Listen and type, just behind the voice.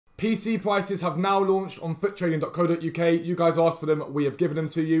PC prices have now launched on foottrading.co.uk. You guys asked for them, we have given them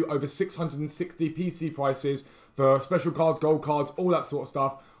to you. Over 660 PC prices for special cards, gold cards, all that sort of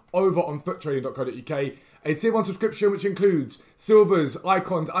stuff over on foottrading.co.uk. A tier 1 subscription which includes silvers,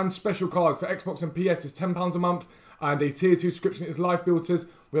 icons and special cards for Xbox and PS is £10 a month. And a tier 2 subscription is live filters.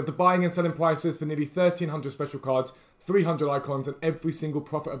 We have the buying and selling prices for nearly 1,300 special cards, 300 icons and every single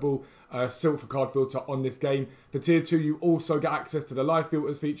profitable silver card filter on this game. For tier 2 you also get access to the live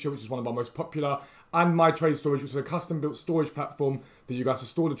filters feature, which is one of our most popular, and My Trade Storage, which is a custom built storage platform for you guys to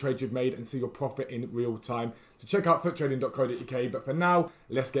store the trades you've made and see your profit in real time. So check out foottrading.co.uk, but for now,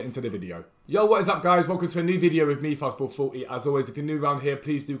 let's get into the video. Yo, what is up guys? Welcome to a new video with me, Fastball40. As always, if you're new around here,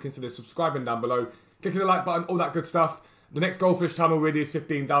 please do consider subscribing down below, clicking the like button, all that good stuff. The next goal for this channel really is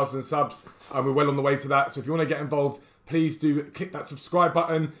 15,000 subs, and we're well on the way to that. So if you want to get involved, please do click that subscribe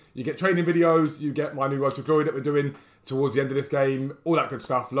button. You get training videos, you get my new Road to Glory that we're doing towards the end of this game, all that good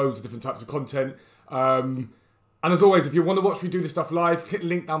stuff, loads of different types of content. And as always, if you want to watch me do this stuff live, click the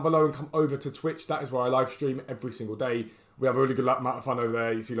link down below and come over to Twitch. That is where I live stream every single day. We have a really good amount of fun over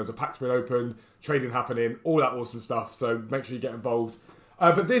there. You see loads of packs being opened, trading happening, all that awesome stuff. So make sure you get involved.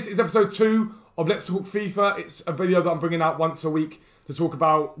 But this is episode 2 of Let's Talk FIFA. It's a video that I'm bringing out once a week to talk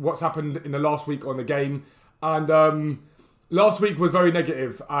about what's happened in the last week on the game. And last week was very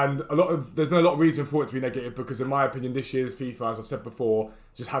negative, and there's been a lot of reason for it to be negative because in my opinion this year's FIFA, as I've said before,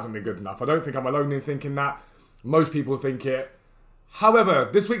 just hasn't been good enough. I don't think I'm alone in thinking that. Most people think it. However,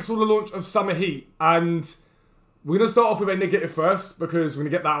 this week saw the launch of Summer Heat, and we're going to start off with a negative first because we're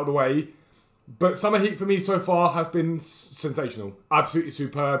going to get that out of the way. But Summer Heat for me so far has been sensational. Absolutely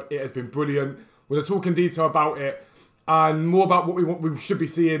superb. It has been brilliant. We're going to talk in detail about it and more about what we should be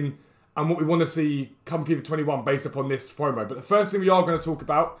seeing and what we want to see come FIFA 21 based upon this promo. But the first thing we are going to talk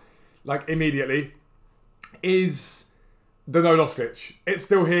about, like immediately, is the no loss glitch. It's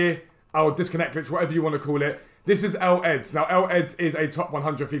still here. Our disconnect glitch, whatever you want to call it. This is El Eds. Now, El Eds is a top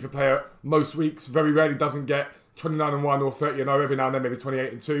 100 FIFA player most weeks. Very rarely doesn't get 29-1 or 30-0. Every now and then, maybe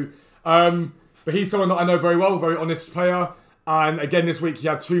 28-2. But he's someone that I know very well, very honest player. And again, this week he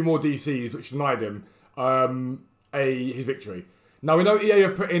had 2 more DCs, which denied him his victory. Now, we know EA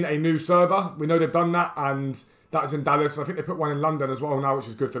have put in a new server. We know they've done that, and that's in Dallas. I think they put one in London as well now, which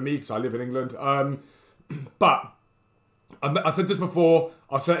is good for me because I live in England. But I've said this before.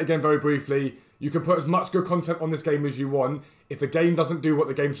 I'll say it again very briefly. You can put as much good content on this game as you want. If the game doesn't do what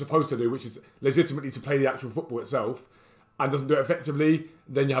the game's supposed to do, which is legitimately to play the actual football itself, and doesn't do it effectively,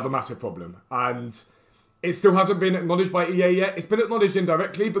 then you have a massive problem. And it still hasn't been acknowledged by EA yet. It's been acknowledged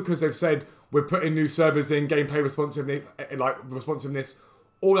indirectly because they've said we're putting new servers in, gameplay responsiveness,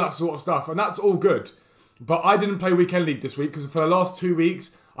 all that sort of stuff, and that's all good. But I didn't play Weekend League this week because for the last 2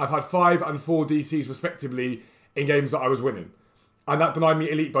 weeks, I've had 5 and 4 DCs respectively in games that I was winning. And that denied me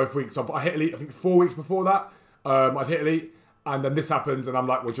Elite both weeks. So I hit Elite, I think 4 weeks before that, I'd hit Elite, and then this happens, and I'm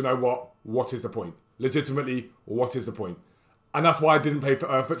like, well, do you know what? What is the point? Legitimately, what is the point? And that's why I didn't play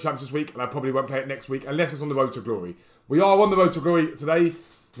Foot Champs this week, and I probably won't play it next week, unless it's on the Road to Glory. We are on the Road to Glory today.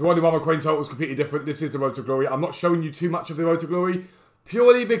 The one my coin total is completely different. This is the Road to Glory. I'm not showing you too much of the Road to Glory,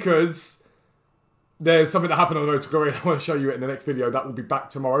 purely because there's something that happened on the Road to Glory, and I want to show you it in the next video. That will be back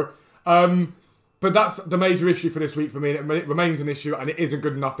tomorrow. But that's the major issue for this week for me, and it remains an issue, and it isn't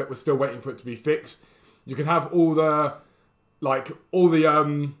good enough that we're still waiting for it to be fixed. You can have all the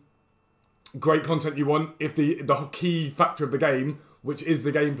great content you want. If the key factor of the game, which is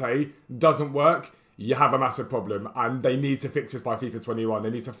the gameplay, doesn't work, you have a massive problem, and they need to fix this by FIFA 21.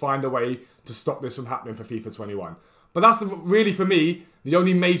 They need to find a way to stop this from happening for FIFA 21. But that's really, for me, the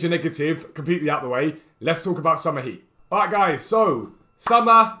only major negative completely out the way. Let's talk about Summer Heat. Alright guys, so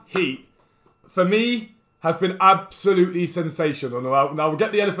Summer Heat, for me, has been absolutely sensational. Now we'll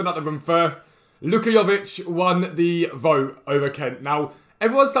get the elephant out of the room first. Luka Jovic won the vote over Kent. Now,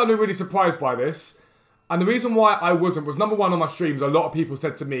 everyone sounded really surprised by this. And the reason why I wasn't was, number one, on my streams, a lot of people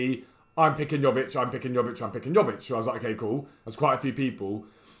said to me, I'm picking Jovic, I'm picking Jovic, I'm picking Jovic. So I was like, okay, cool. There's quite a few people.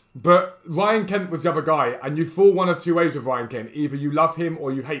 But Ryan Kent was the other guy. And you fall one of 2 ways with Ryan Kent. Either you love him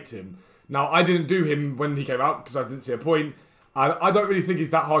or you hate him. Now, I didn't do him when he came out because I didn't see a point. And I don't really think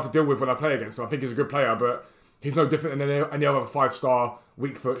he's that hard to deal with when I play against him. I think he's a good player, but he's no different than any other 5-star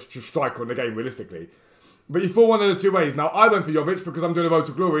weak foot striker in the game, realistically. But you fall one of the 2 ways. Now, I went for Jovic because I'm doing a Road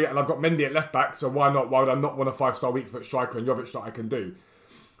to Glory and I've got Mendy at left back, so why not? Why would I not want a 5-star weak foot striker and Jovic that I can do?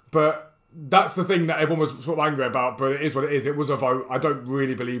 But that's the thing that everyone was sort of angry about, but it is what it is. It was a vote. I don't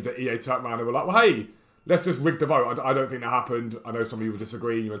really believe that EA turned around and were like, well, hey, let's just rig the vote. I don't think that happened. I know some of you will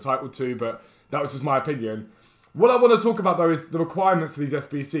disagree and you're entitled to, but that was just my opinion. What I want to talk about, though, is the requirements of these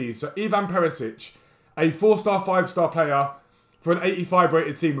SBCs. So, Ivan Perisic, a 4-star, 5-star player for an 85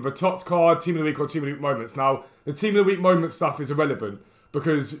 rated team with a TOTS card, Team of the Week or Team of the Week moments. Now, the Team of the Week moment stuff is irrelevant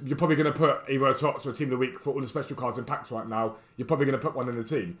because you're probably going to put either a TOTS or a Team of the Week for all the special cards in packs right now. You're probably going to put one in the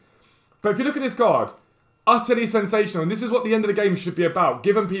team. But if you look at this card, utterly sensational. And this is what the end of the game should be about.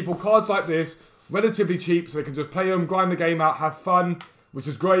 Giving people cards like this, relatively cheap, so they can just play them, grind the game out, have fun, which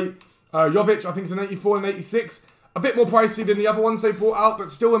is great. Jovic, I think it's an 84 and 86. A bit more pricey than the other ones they brought out,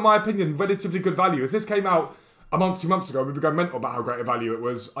 but still, in my opinion, relatively good value. If this came out a month, 2 months ago, we'd be going mental about how great a value it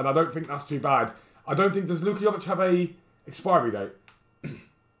was, and I don't think that's too bad. I don't think, does Luka Jovic have a expiry date?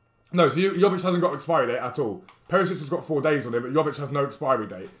 No, so Jovic hasn't got an expiry date at all. Perisic has got 4 days on it, but Jovic has no expiry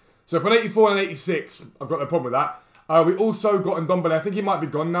date. So for an 84 and 86, I've got no problem with that. We also got Ndombele. I think he might be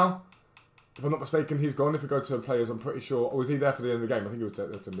gone now. If I'm not mistaken, he's gone. If we go to players, I'm pretty sure. Or was he there for the end of the game? I think he was at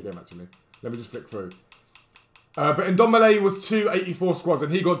the end of the game, actually. Let me just flick through. But Ndombele was 284 squads,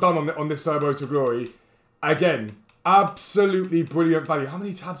 and he got done on this Road to Glory. Again, absolutely brilliant value. How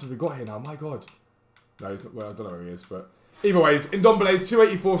many tabs have we got here now? My God. No, he's not, well, I don't know where he is, but... Either ways, Ndombele,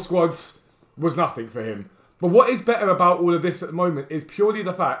 284 squads was nothing for him. But what is better about all of this at the moment is purely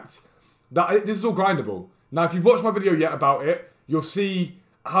the fact that this is all grindable. Now, if you've watched my video yet about it, you'll see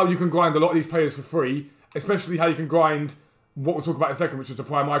how you can grind a lot of these players for free, especially how you can grind what we'll talk about in a second, which is the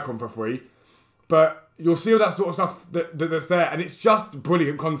Prime Icon for free. But you'll see all that sort of stuff that's there, and it's just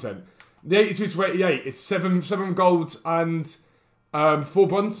brilliant content. The 82 to 88 is 7 golds and 4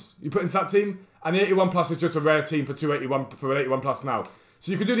 bronze you put into that team, and the 81 plus is just a rare team for 281 for an 81 plus now.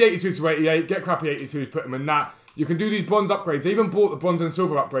 So you can do the 82 to 88, get crappy 82s, put them in that. You can do these bronze upgrades. They even brought the bronze and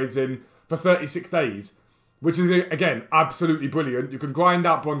silver upgrades in for 36 days, which is, again, absolutely brilliant. You can grind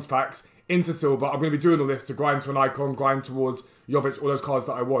out bronze packs into silver. I'm going to be doing all this to grind to an icon, grind towards Jovic, all those cards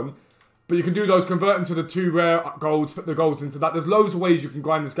that I want. But you can do those, convert them to the 2 rare golds, put the golds into that. There's loads of ways you can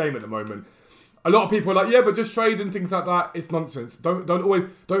grind this game at the moment. A lot of people are like, yeah, but just trade and things like that. It's nonsense. Don't fall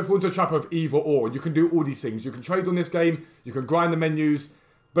into a trap of either or. You can do all these things. You can trade on this game. You can grind the menus.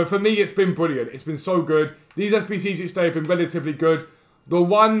 But for me, it's been brilliant. It's been so good. These SBCs each day have been relatively good. The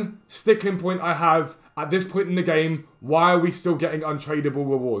one sticking point I have at this point in the game, why are we still getting untradeable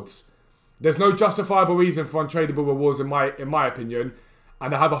rewards? There's no justifiable reason for untradeable rewards in my opinion.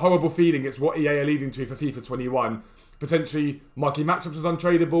 And I have a horrible feeling it's what EA are leading to for FIFA 21. Potentially, marquee matchups is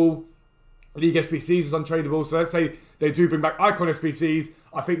untradeable. League SBCs is untradeable. So let's say they do bring back Icon SBCs.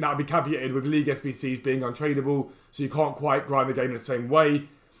 I think that would be caveated with League SBCs being untradeable. So you can't quite grind the game in the same way.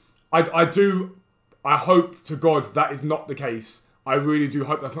 I hope to God that is not the case. I really do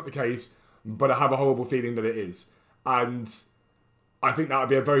hope that's not the case. But I have a horrible feeling that it is. And I think that would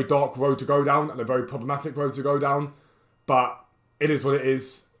be a very dark road to go down. And a very problematic road to go down. But it is what it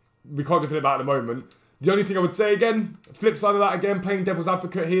is. We can't do anything about it at the moment. The only thing I would say again, flip side of that again, playing devil's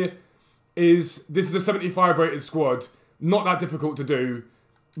advocate here, is this is a 75 rated squad. Not that difficult to do,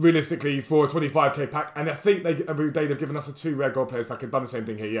 realistically, for a 25k pack. And I think they've given us a 2 rare gold players pack. They've done the same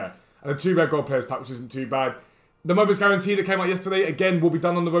thing here, yeah. And a 2 rare gold players pack, which isn't too bad. The Moments Guarantee that came out yesterday, again, will be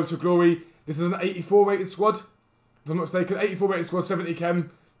done on the Road to Glory. This is an 84 rated squad, if I'm not mistaken. 84 rated squad, 70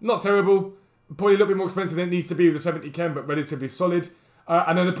 chem. Not terrible. Probably a little bit more expensive than it needs to be with the 70 chem, but relatively solid.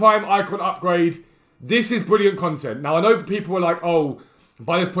 And then the Prime Icon upgrade. This is brilliant content. Now, I know people were like, oh,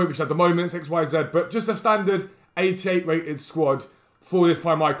 by this point we should have the Moments, X, Y, Z, but just a standard 88 rated squad for this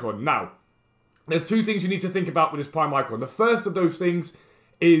Prime Icon. Now, there's 2 things you need to think about with this Prime Icon. The first of those things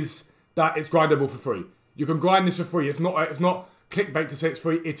is that it's grindable for free. You can grind this for free. It's not clickbait to say it's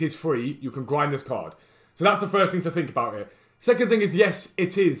free. It is free. You can grind this card. So that's the first thing to think about here. Second thing is, yes,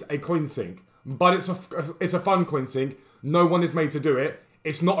 it is a coin sink, but it's a fun coin sink. No one is made to do it.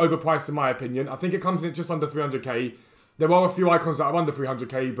 It's not overpriced in my opinion. I think it comes in at just under 300k. There are a few icons that are under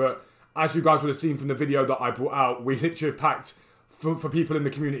 300k, but as you guys would have seen from the video that I brought out, we literally have packed, for people in the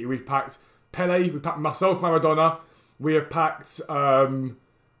community, we've packed Pele, we packed myself, Maradona, we have packed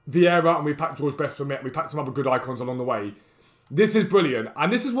Vieira, and we packed George Best from it. We packed some other good icons along the way. This is brilliant,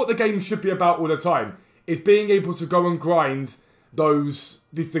 and this is what the game should be about all the time. It's being able to go and grind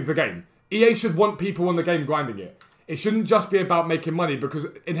the game. EA should want people on the game grinding it. It shouldn't just be about making money, because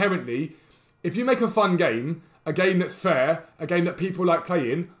inherently, if you make a fun game, a game that's fair, a game that people like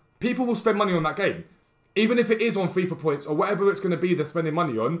playing, people will spend money on that game. Even if it is on FIFA points or whatever it's going to be they're spending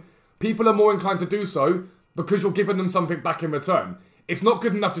money on, people are more inclined to do so because you're giving them something back in return. It's not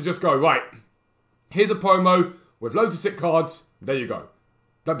good enough to just go, right, here's a promo with loads of sick cards, there you go.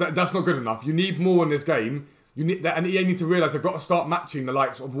 That's not good enough. You need more in this game. And EA need to realise they've got to start matching the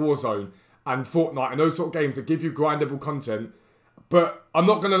likes of Warzone and Fortnite and those sort of games that give you grindable content. But I'm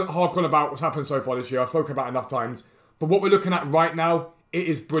not going to hark on about what's happened so far this year. I've spoken about it enough times. But what we're looking at right now, it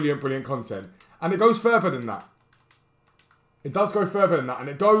is brilliant, brilliant content. And it goes further than that. It does go further than that, and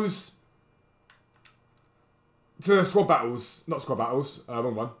it goes to squad battles. Not squad battles.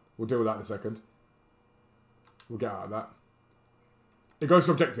 Wrong one. We'll deal with that in a second. We'll get out of that. It goes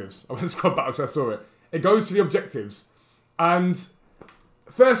to objectives. I went to squad battles, so I saw it. It goes to the objectives. And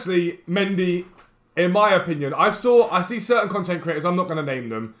firstly, Mendy, in my opinion, I see certain content creators, I'm not going to name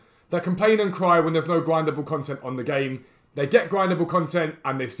them, that complain and cry when there's no grindable content on the game. They get grindable content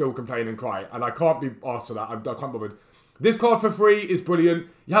and they still complain and cry. And I can't be asked for that. I can't bother. This card for free is brilliant.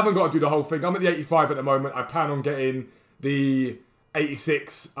 You haven't got to do the whole thing. I'm at the 85 at the moment. I plan on getting the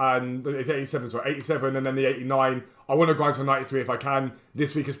 86 and it's 87, sorry, 87 and then the 89. I want to grind to 93 if I can.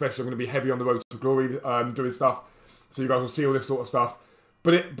 This week especially, I'm going to be heavy on the road to glory doing stuff. So you guys will see all this sort of stuff.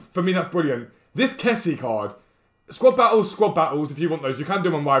 But for me, that's brilliant. This Kessie card, squad battles, if you want those, you can do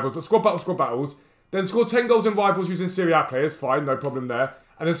them on rivals, but squad battles. Then score 10 goals in rivals using Serie A players, fine, no problem there.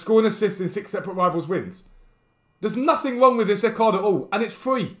 And then score an assist in 6 separate rivals wins. There's nothing wrong with this card at all, and it's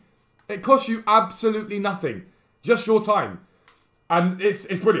free. It costs you absolutely nothing, just your time. And it's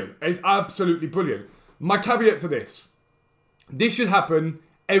brilliant. It's absolutely brilliant. My caveat to this should happen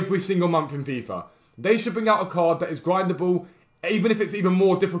every single month in FIFA. They should bring out a card that is grindable, even if it's even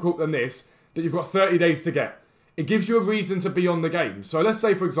more difficult than this, that you've got 30 days to get. It gives you a reason to be on the game. So let's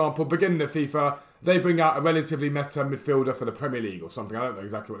say, for example, beginning of FIFA, they bring out a relatively meta midfielder for the Premier League or something. I don't know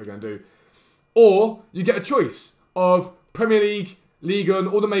exactly what they're going to do. Or you get a choice of Premier League, Liga, and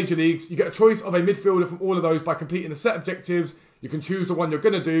all the major leagues. You get a choice of a midfielder from all of those by completing the set objectives. You can choose the one you're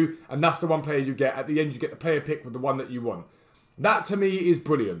going to do, and that's the one player you get. At the end, you get the player pick with the one that you want. That, to me, is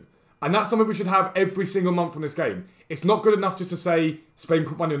brilliant. And that's something we should have every single month on this game. It's not good enough just to say,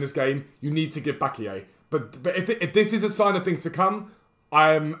 spend money on this game. You need to give back EA. But if this is a sign of things to come,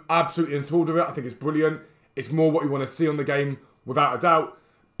 I am absolutely enthralled with it. I think it's brilliant. It's more what we want to see on the game, without a doubt.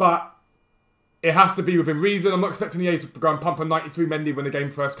 But it has to be within reason. I'm not expecting EA to go and pump a 93 Mendy when the game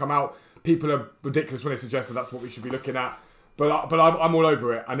first come out. People are ridiculous when they suggest that that's what we should be looking at. But I'm all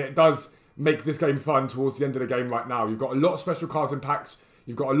over it. And it does make this game fun towards the end of the game right now. You've got a lot of special cards and packs.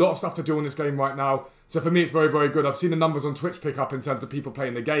 You've got a lot of stuff to do in this game right now. So for me, it's very, very good. I've seen the numbers on Twitch pick up in terms of people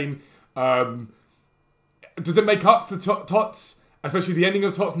playing the game. Does it make up for TOTS? Especially the ending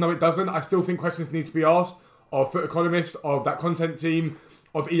of TOTS? No, it doesn't. I still think questions need to be asked of Foot Economist, of that content team,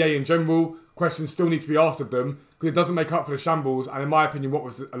 of EA in general. Questions still need to be asked of them because it doesn't make up for the shambles. And in my opinion, what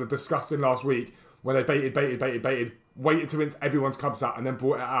was disgusting last week when they baited, waited to rinse everyone's clubs out and then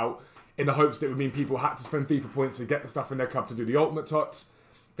brought it out in the hopes that it would mean people had to spend FIFA points to get the stuff in their club to do the ultimate TOTS.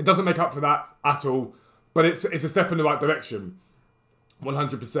 It doesn't make up for that at all, but it's a step in the right direction,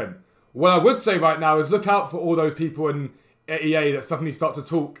 100%. What I would say right now is look out for all those people in EA that suddenly start to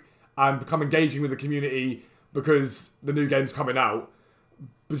talk and become engaging with the community because the new game's coming out.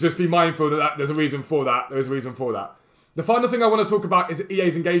 But just be mindful that there's a reason for that. There's a reason for that. The final thing I want to talk about is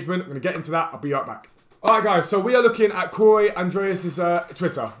EA's engagement. I'm going to get into that. I'll be right back. Alright guys, so we are looking at Corey Andreas'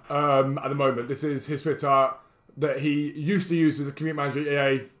 Twitter at the moment. This is his Twitter that he used to use as a community manager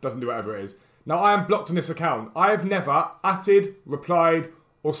at EA. Doesn't do whatever it is. Now I am blocked on this account. I have never atted, replied,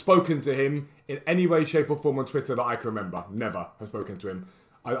 or spoken to him in any way, shape or form on Twitter that I can remember. Never have spoken to him.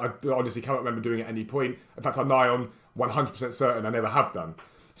 I honestly cannot remember doing it at any point. In fact, I'm nigh on 100% certain I never have done.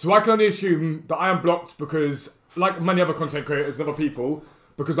 So I can only assume that I am blocked because, like many other content creators and other people,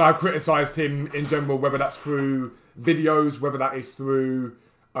 because I have criticised him in general, whether that's through videos, whether that is through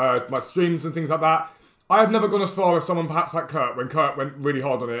my streams and things like that. I have never gone as far as someone perhaps like Kurt, when Kurt went really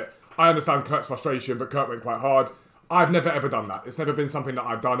hard on it. I understand Kurt's frustration, but Kurt went quite hard. I've never ever done that. It's never been something that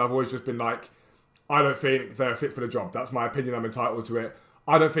I've done. I've always just been like, I don't think they're fit for the job. That's my opinion. I'm entitled to it.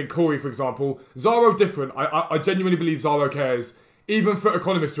 I don't think Corey, for example, Zaro different. I genuinely believe Zaro cares. Even Foot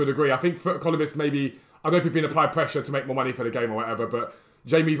Economist to a degree. I think Foot Economist maybe, I don't know if he's been applied pressure to make more money for the game or whatever, but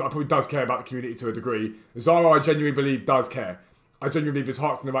Jamie probably does care about the community to a degree. Zaro, I genuinely believe, does care. I genuinely believe his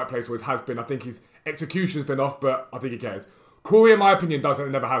heart's in the right place, always has been. I think his execution's been off, but I think he cares. Corey, in my opinion, doesn't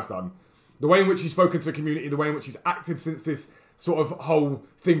and never has done. The way in which he's spoken to the community, the way in which he's acted since this sort of whole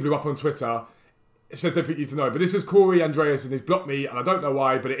thing blew up on Twitter, it says everything you need to know. But this is Corey Andreas and he's blocked me, and I don't know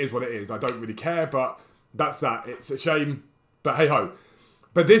why, but it is what it is. I don't really care, but that's that. It's a shame, but hey-ho.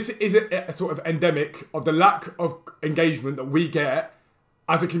 But this is a sort of endemic of the lack of engagement that we get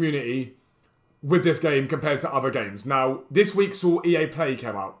as a community with this game compared to other games. Now, this week saw EA Play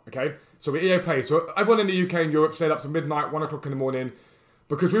come out, okay? So EA Play, so everyone in the UK and Europe stayed up to midnight, 1 o'clock in the morning,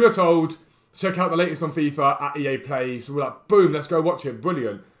 because we were told, check out the latest on FIFA at EA Play. So we're like, boom, let's go watch it,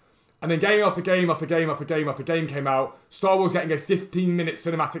 brilliant. And then game after game after game after game after game came out, Star Wars getting a 15-minute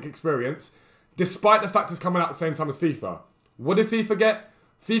cinematic experience, despite the fact it's coming out at the same time as FIFA. What did FIFA get?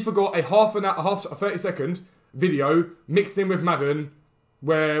 FIFA got a 30-second video mixed in with Madden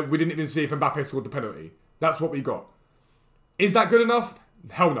where we didn't even see if Mbappe scored the penalty. That's what we got. Is that good enough?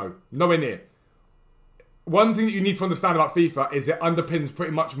 Hell no. Nowhere near. One thing that you need to understand about FIFA is it underpins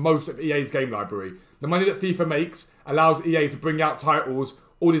pretty much most of EA's game library. The money that FIFA makes allows EA to bring out titles,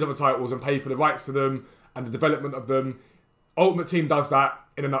 all these other titles, and pay for the rights to them and the development of them. Ultimate Team does that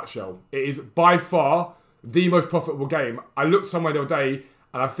in a nutshell. It is by far the most profitable game. I looked somewhere the other day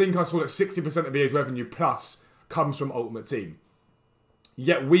and I think I saw that 60% of EA's revenue plus comes from Ultimate Team.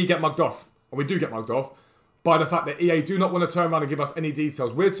 Yet we get mugged off, and we do get mugged off, by the fact that EA do not want to turn around and give us any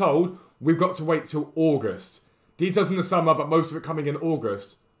details. We're told we've got to wait till August. Details in the summer, but most of it coming in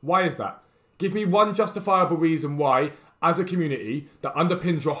August. Why is that? Give me one justifiable reason why, as a community that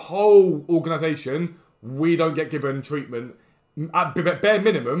underpins your whole organisation, we don't get given treatment at bare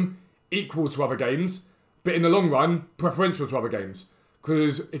minimum equal to other games, but in the long run, preferential to other games.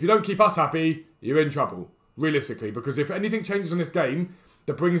 Because if you don't keep us happy, you're in trouble, realistically. Because if anything changes on this game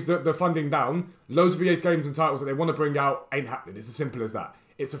that brings the funding down, loads of EA's games and titles that they want to bring out ain't happening. It's as simple as that.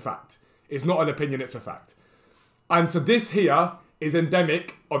 It's a fact. It's not an opinion, it's a fact. And so this here is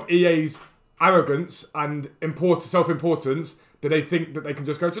endemic of EA's arrogance and self-importance, that they think that they can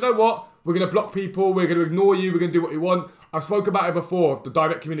just go, do you know what? We're going to block people, we're going to ignore you, we're going to do what we want. I've spoken about it before, the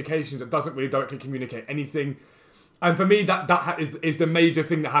direct communications that doesn't really directly communicate anything. And for me, that is the major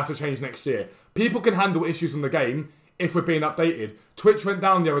thing that has to change next year. People can handle issues on the game if we're being updated. Twitch went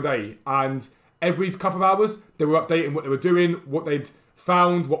down the other day, and every couple of hours, they were updating what they were doing, what they'd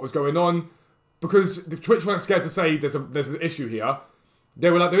found, what was going on. Because the Twitch weren't scared to say there's an issue here. They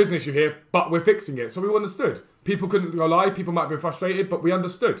were like, there is an issue here, but we're fixing it. So we understood. People couldn't go lie, people might have been frustrated, but we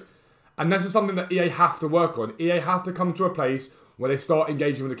understood. And this is something that EA have to work on. EA have to come to a place where they start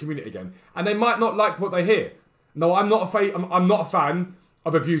engaging with the community again. And they might not like what they hear. No, I'm not a fan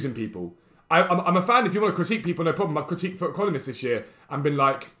of abusing people. I'm a fan if you want to critique people, no problem. I've critiqued for economists this year and been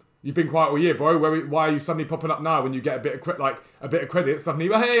like, you've been quiet all year, bro. Why are you suddenly popping up now when you get a bit of credit? Suddenly,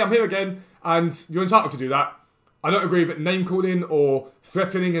 well, hey, I'm here again, and you're entitled to do that. I don't agree with name calling or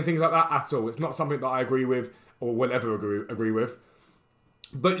threatening and things like that at all. It's not something that I agree with or will ever agree with.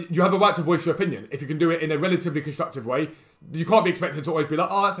 But you have a right to voice your opinion. If you can do it in a relatively constructive way, you can't be expected to always be like,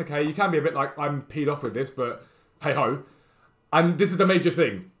 oh, that's okay. You can be a bit like, I'm peed off with this, but hey ho. And this is the major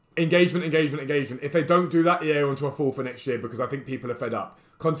thing. Engagement, engagement, engagement. If they don't do that, EA are onto a fall for next year, because I think people are fed up.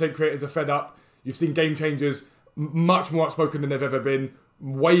 Content creators are fed up. You've seen game changers much more outspoken than they've ever been.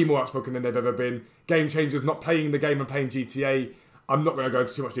 Way more outspoken than they've ever been. Game changers not playing the game and playing GTA. I'm not going to go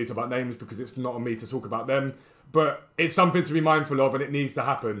into too much detail about names because it's not on me to talk about them. But it's something to be mindful of, and it needs to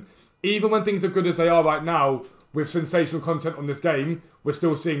happen. Even when things are good as they are right now, with sensational content on this game, we're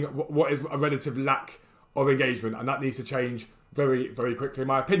still seeing what is a relative lack of engagement, and that needs to change very, very quickly, in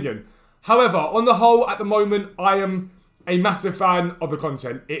my opinion. However, on the whole, at the moment, I am a massive fan of the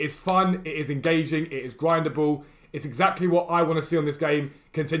content. It is fun, it is engaging, it is grindable. It's exactly what I want to see on this game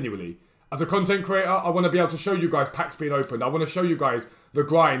continually. As a content creator, I want to be able to show you guys packs being opened. I want to show you guys the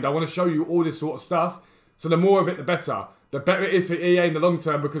grind. I want to show you all this sort of stuff. So the more of it, the better. The better it is for EA in the long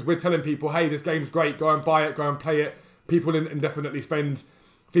term, because we're telling people, hey, this game's great, go and buy it, go and play it. People indefinitely spend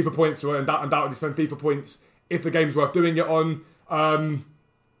FIFA points, or undoubtedly spend FIFA points if the game's worth doing it on.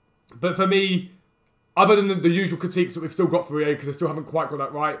 But for me, other than the usual critiques that we've still got for EA, because they still haven't quite got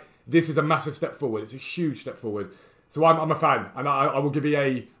that right, this is a massive step forward. It's a huge step forward. So I'm a fan, and I will give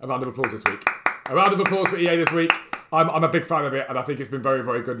EA a round of applause this week. A round of applause for EA this week. I'm a big fan of it, and I think it's been very,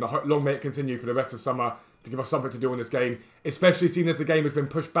 very good. And I hope long may it continue for the rest of summer to give us something to do on this game, especially seeing as the game has been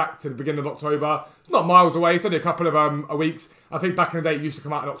pushed back to the beginning of October. It's not miles away. It's only a couple of weeks. I think back in the day it used to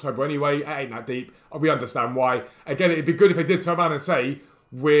come out in October anyway. It ain't that deep. We understand why. Again, it'd be good if they did turn around and say,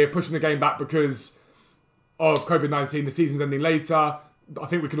 we're pushing the game back because of COVID-19. The season's ending later. I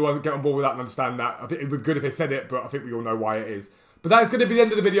think we can all get on board with that and understand that. I think it would be good if they said it, but I think we all know why it is. But that is going to be the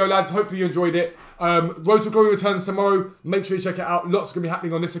end of the video, lads. Hopefully you enjoyed it. Road to Glory returns tomorrow. Make sure you check it out. Lots going to be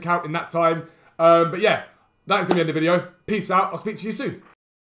happening on this account in that time. But yeah, that is going to be the end of the video. Peace out. I'll speak to you soon.